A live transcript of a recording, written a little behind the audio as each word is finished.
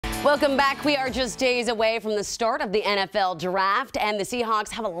Welcome back. We are just days away from the start of the NFL draft, and the Seahawks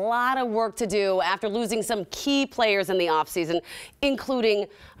have a lot of work to do after losing some key players in the offseason, including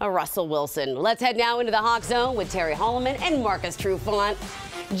Russell Wilson. Let's head now into the Hawk Zone with Terry Holloman and Marcus Trufant.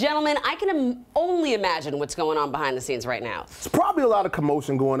 Gentlemen, I can only imagine what's going on behind the scenes right now. It's probably a lot of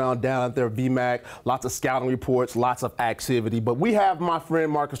commotion going on down at their VMAC, lots of scouting reports, lots of activity. But we have my friend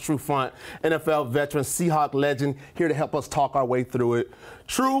Marcus Trufant, NFL veteran, Seahawk legend, here to help us talk our way through it.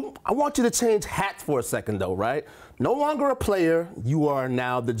 True, I want you to change hats for a second, though, right? No longer a player, you are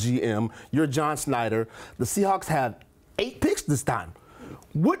now the GM. You're John Snyder. The Seahawks have 8 picks this time.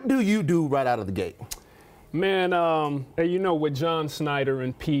 What do you do right out of the gate? Man, you know, with John Snyder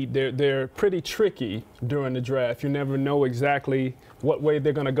and Pete, they're pretty tricky during the draft. You never know exactly what way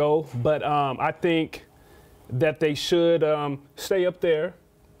they're going to go. But I think that they should stay up there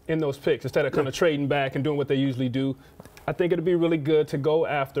in those picks instead of kind of trading back and doing what they usually do. I think it'd be really good to go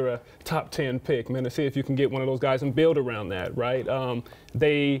after a top 10 pick, man, to see if you can get one of those guys and build around that, right? I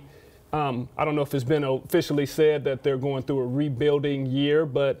don't know if it's been officially said that they're going through a rebuilding year,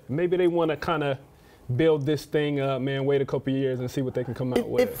 but maybe they want to kind of build this thing up, man, wait a couple of years and see what they can come out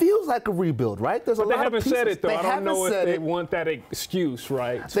with. It feels like a rebuild, right? There's a lot of pieces. They haven't said it, though. I don't know if they want that excuse,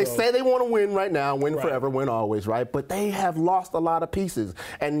 right? They say they want to win right now, win forever, win always, right? But they have lost a lot of pieces.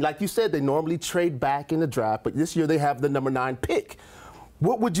 And like you said, they normally trade back in the draft, but this year they have the number 9 pick.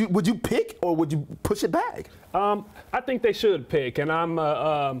 What would you pick, or would you push it back? I think they should pick, and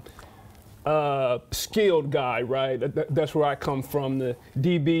I'm skilled guy, right? That's where I come from. The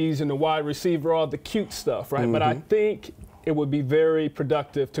DBs and the wide receiver, all the cute stuff, right? But I think it would be very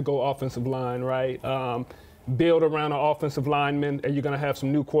productive to go offensive line, right? Build around an offensive lineman, and you're going to have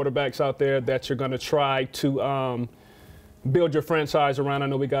some new quarterbacks out there that you're going to try to build your franchise around. I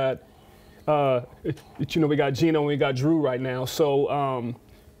know we got, we got Geno and we got Drew right now. So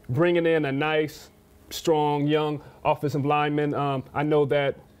bringing in a nice, strong, young offensive lineman. I know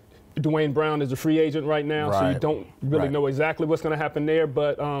that Dwayne Brown is a free agent right now, so you don't really know exactly what's going to happen there.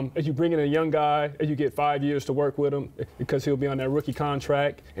 But as you bring in a young guy, you get 5 years to work with him because he'll be on that rookie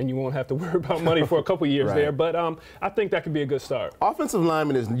contract, and you won't have to worry about money for a couple years there. But I think that could be a good start. Offensive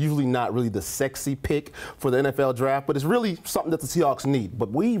lineman is usually not really the sexy pick for the NFL draft, but it's really something that the Seahawks need.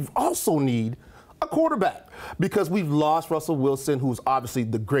 But we also need a quarterback, because we've lost Russell Wilson, who's obviously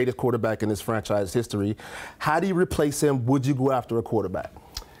the greatest quarterback in this franchise history. How do you replace him? Would you go after a quarterback?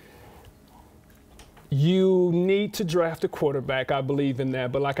 You need to draft a quarterback. I believe in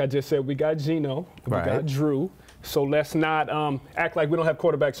that. But like I just said, we got Geno, we got Drew. So let's not act like we don't have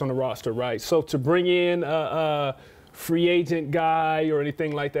quarterbacks on the roster, right? So to bring in a free agent guy or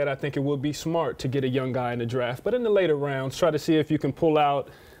anything like that, I think it would be smart to get a young guy in the draft. But in the later rounds, try to see if you can pull out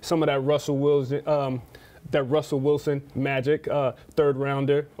some of that Russell Wilson magic, third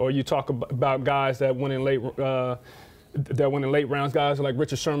rounder, or you talk about guys that went in late rounds, guys like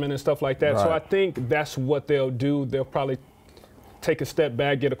Richard Sherman and stuff like that. So I think that's what they'll do. They'll probably take a step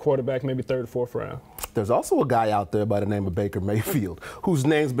back, get a quarterback, maybe 3rd or 4th round. There's also a guy out there by the name of Baker Mayfield, whose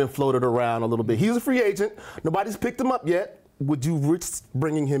name's been floated around a little bit. He's a free agent. Nobody's picked him up yet. Would you risk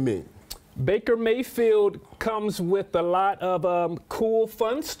bringing him in? Baker Mayfield comes with a lot of cool,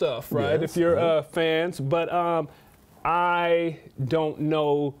 fun stuff, right, if you're fans. But I don't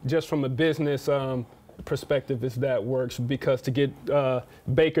know, just from a business perspective, if that works, because to get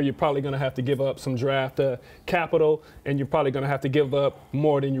Baker, you're probably going to have to give up some draft capital, and you're probably going to have to give up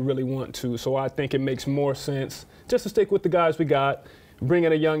more than you really want to. So I think it makes more sense just to stick with the guys we got, bring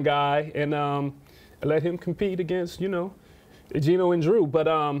in a young guy, and let him compete against, Geno and Drew.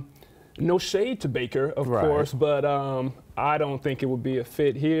 But no shade to Baker, of course, but I don't think it would be a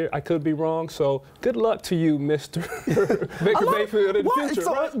fit here. I could be wrong, so good luck to you, Mr. Baker Mayfield in the future.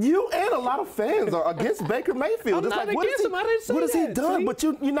 So you and a lot of fans are against Baker Mayfield. I'm not against him. I didn't say that. What has he done? But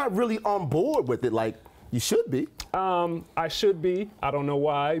you're not really on board with it like you should be. I should be. I don't know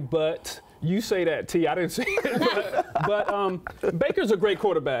why, but you say that, T. I didn't say it. But Baker's a great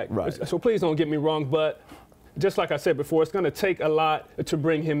quarterback, so please don't get me wrong, but just like I said before, it's going to take a lot to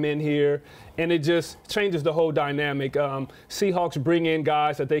bring him in here, and it just changes the whole dynamic. Seahawks bring in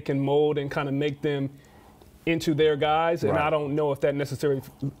guys that they can mold and kind of make them into their guys, and I don't know if that necessarily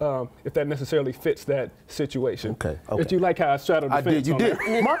fits that situation. Okay. Did you like how I straddled the fence? You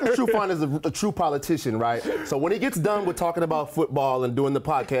did. Marcus Trufant is a true politician, right? So when he gets done with talking about football and doing the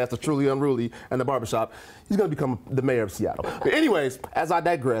podcast, The Truly Unruly, and the barbershop, he's going to become the mayor of Seattle. But anyways, as I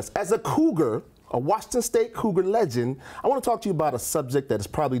digress, as a Cougar, a Washington State Cougar legend, I want to talk to you about a subject that is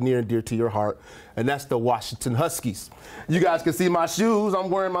probably near and dear to your heart, and that's the Washington Huskies. You guys can see my shoes. I'm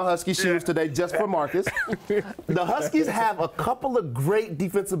wearing my Husky shoes today just for Marcus. The Huskies have a couple of great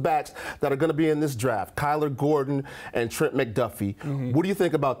defensive backs that are going to be in this draft, Kyler Gordon and Trent McDuffie. What do you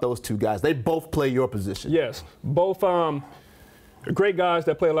think about those two guys? They both play your position. Yes, both great guys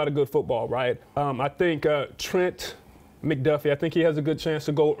that play a lot of good football, right? I think Trent McDuffie, I think he has a good chance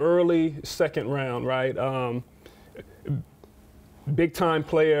to go early second round, right? Big time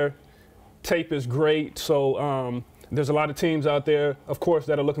player, tape is great. So there's a lot of teams out there, of course,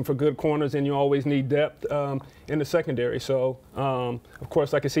 that are looking for good corners, and you always need depth in the secondary. So of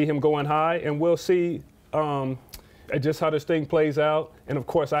course, I can see him going high, and we'll see just how this thing plays out. And of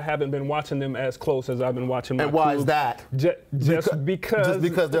course, I haven't been watching them as close as I've been watching my And why crew. is that? Just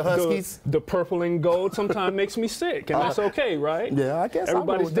because they're Huskies? The purple and gold sometimes makes me sick, and that's okay, right? Yeah, I guess everybody's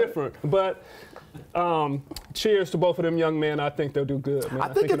I'll go with different. But cheers to both of them young men. I think they'll do good, man. I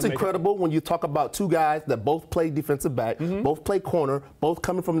think it's incredible when you talk about two guys that both play defensive back, both play corner, both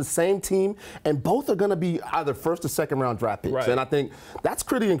coming from the same team, and both are going to be either first or second round draft picks. Right. And I think that's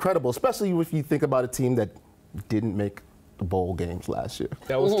pretty incredible, especially if you think about a team that didn't make the bowl games last year.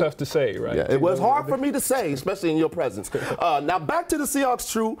 That was tough to say, right? Yeah, it was hard for me to say, especially in your presence. Now back to the Seahawks,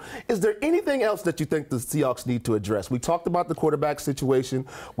 True. Is there anything else that you think the Seahawks need to address? We talked about the quarterback situation.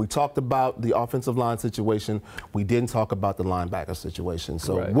 We talked about the offensive line situation. We didn't talk about the linebacker situation.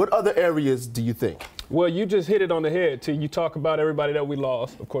 So what other areas do you think? Well, you just hit it on the head, T. You talk about everybody that we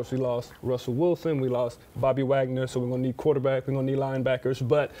lost. Of course, we lost Russell Wilson. We lost Bobby Wagner. So we're going to need quarterback. We're going to need linebackers.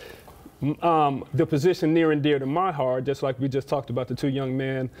 But the position near and dear to my heart, just like we just talked about the two young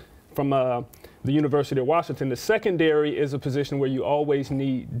men from the University of Washington, the secondary is a position where you always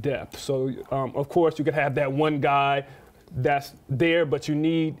need depth. So, of course, you could have that one guy that's there, but you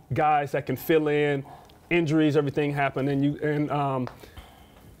need guys that can fill in. Injuries, everything happen, and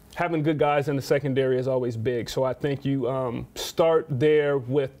having good guys in the secondary is always big. So I think you start there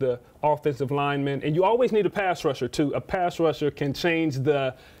with the offensive linemen, and you always need a pass rusher too. A pass rusher can change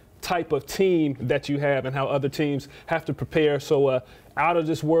the type of team that you have and how other teams have to prepare. So out of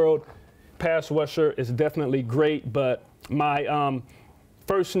this world, pass rusher is definitely great, but my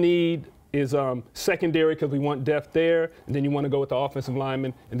first need is secondary because we want depth there, and then you want to go with the offensive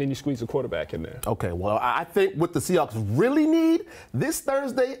lineman, and then you squeeze the quarterback in there. Okay, well, I think what the Seahawks really need this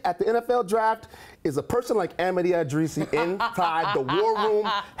Thursday at the NFL Draft is a person like Amity Adrisi inside the war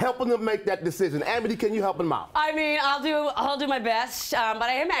room helping them make that decision. Amity, can you help them out? I mean, I'll do my best, but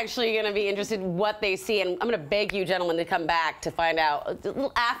I am actually going to be interested in what they see, and I'm going to beg you gentlemen to come back to find out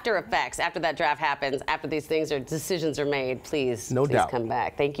little after effects after that draft happens, after these decisions are made. Please, no doubt, come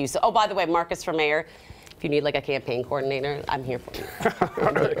back. Thank you. So, oh, by the way, Marcus for mayor. If you need like a campaign coordinator, I'm here for you.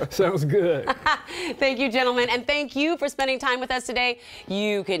 All right. Sounds good. Thank you, gentlemen, and thank you for spending time with us today.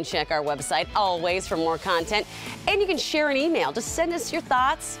 You can check our website always for more content, and you can share an email. Just send us your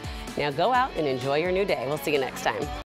thoughts. Now go out and enjoy your new day. We'll see you next time.